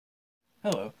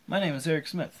Hello, my name is Eric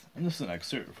Smith, and this is an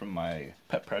excerpt from my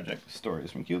pet project,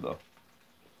 Stories from Q-Ville.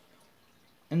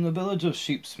 In the village of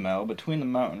Sheepsmell, between the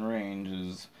mountain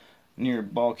ranges near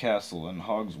Ball Castle and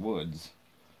Hog's Woods,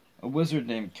 a wizard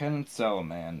named Kenneth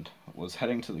Salamand was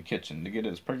heading to the kitchen to get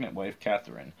his pregnant wife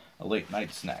Catherine a late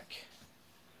night snack.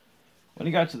 When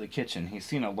he got to the kitchen, he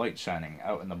seen a light shining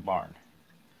out in the barn.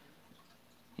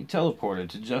 He teleported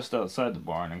to just outside the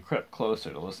barn and crept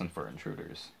closer to listen for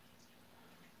intruders.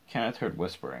 Kenneth heard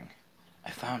whispering.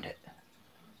 "I found it,"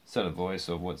 said a voice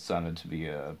of what sounded to be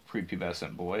a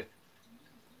prepubescent boy.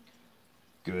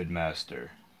 "Good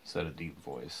master," said a deep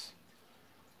voice.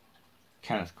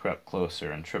 Kenneth crept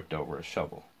closer and tripped over a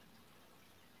shovel.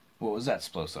 "What was that,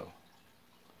 Sploso?"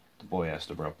 the boy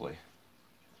asked abruptly.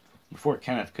 Before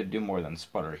Kenneth could do more than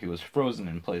sputter, he was frozen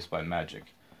in place by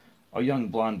magic. A young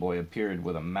blond boy appeared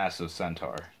with a massive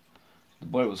centaur. The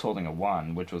boy was holding a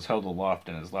wand, which was held aloft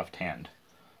in his left hand.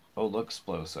 "Oh, look,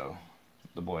 Sploso,"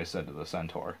 the boy said to the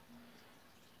centaur.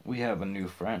 "We have a new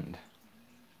friend."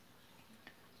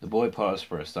 The boy paused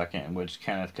for a second in which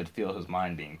Kenneth could feel his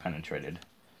mind being penetrated.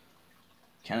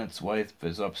 "Kenneth's wife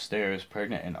is upstairs,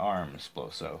 pregnant in arms,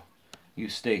 Sploso. You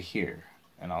stay here,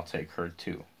 and I'll take her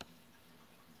too."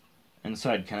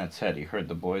 Inside Kenneth's head, he heard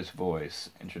the boy's voice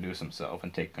introduce himself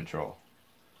and take control.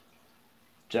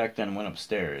 Jack then went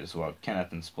upstairs, while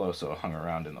Kenneth and Sploso hung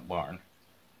around in the barn.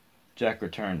 Jack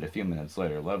returned a few minutes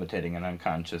later, levitating an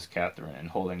unconscious Catherine and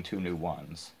holding two new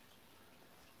wands.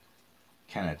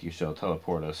 "Kenneth, you shall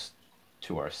teleport us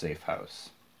to our safe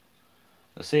house."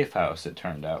 The safe house, it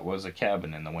turned out, was a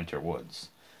cabin in the winter woods.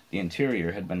 The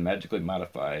interior had been magically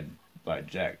modified by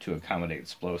Jack to accommodate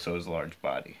Sploso's large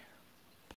body.